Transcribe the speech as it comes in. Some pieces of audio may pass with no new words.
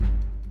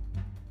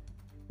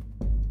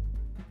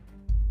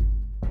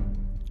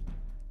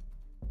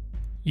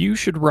You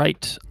should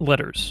write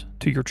letters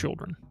to your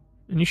children,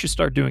 and you should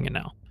start doing it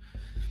now.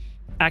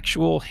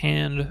 Actual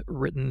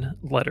handwritten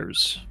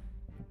letters.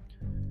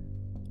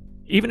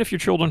 Even if your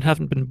children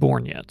haven't been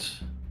born yet,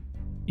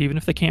 even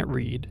if they can't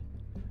read,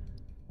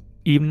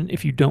 even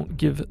if you don't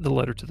give the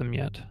letter to them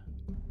yet.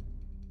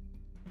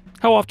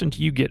 How often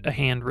do you get a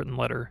handwritten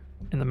letter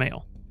in the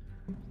mail?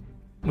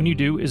 When you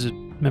do, is it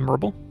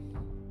memorable?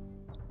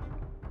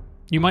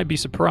 You might be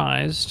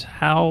surprised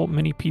how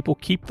many people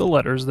keep the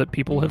letters that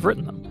people have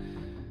written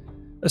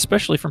them,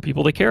 especially from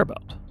people they care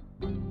about.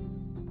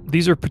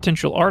 These are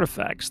potential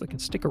artifacts that can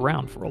stick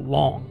around for a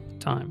long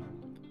time.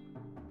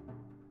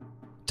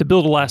 To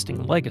build a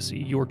lasting legacy,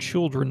 your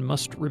children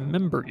must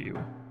remember you.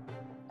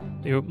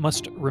 They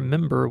must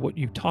remember what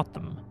you taught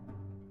them.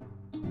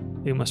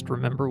 They must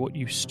remember what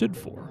you stood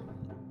for.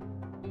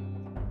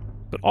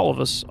 But all of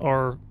us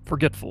are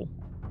forgetful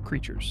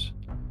creatures.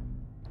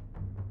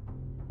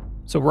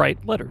 So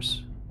write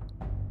letters.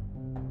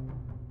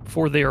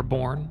 Before they are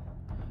born,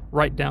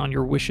 write down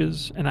your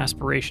wishes and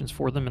aspirations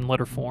for them in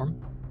letter form.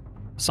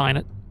 Sign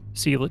it,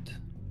 seal it,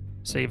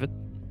 save it.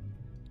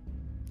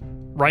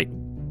 Write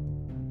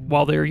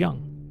while they are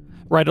young.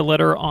 Write a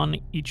letter on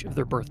each of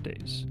their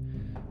birthdays.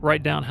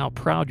 Write down how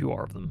proud you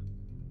are of them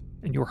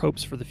and your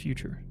hopes for the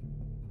future.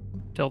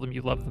 Tell them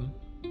you love them.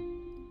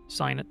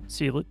 Sign it,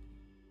 seal it,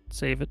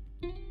 save it.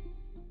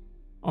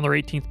 On their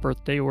 18th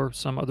birthday or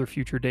some other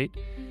future date,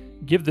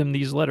 give them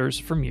these letters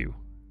from you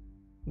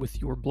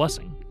with your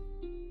blessing.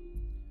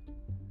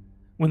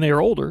 When they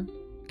are older,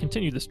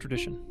 continue this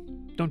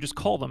tradition. Don't just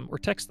call them or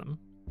text them.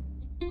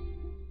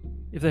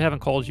 If they haven't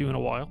called you in a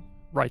while,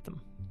 write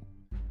them.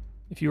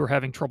 If you are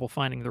having trouble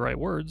finding the right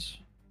words,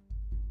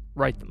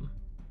 write them.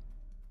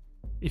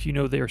 If you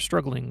know they are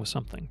struggling with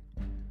something,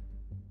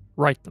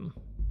 write them.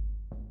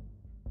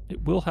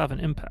 It will have an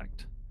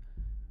impact.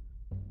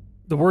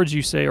 The words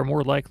you say are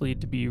more likely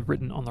to be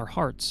written on their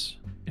hearts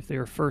if they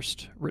are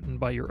first written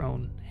by your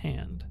own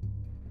hand.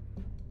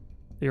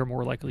 They are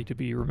more likely to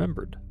be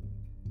remembered.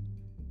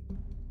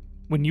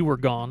 When you are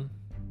gone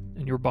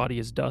and your body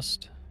is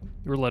dust,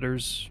 your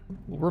letters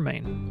will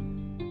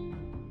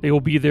remain. They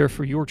will be there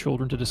for your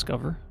children to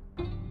discover.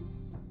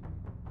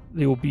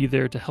 They will be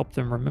there to help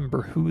them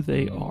remember who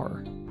they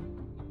are.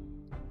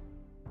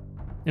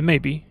 And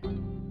maybe,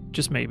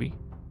 just maybe,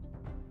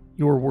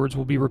 your words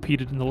will be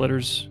repeated in the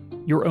letters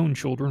your own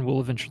children will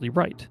eventually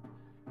write.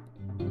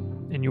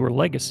 And your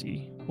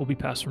legacy will be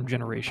passed from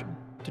generation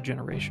to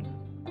generation.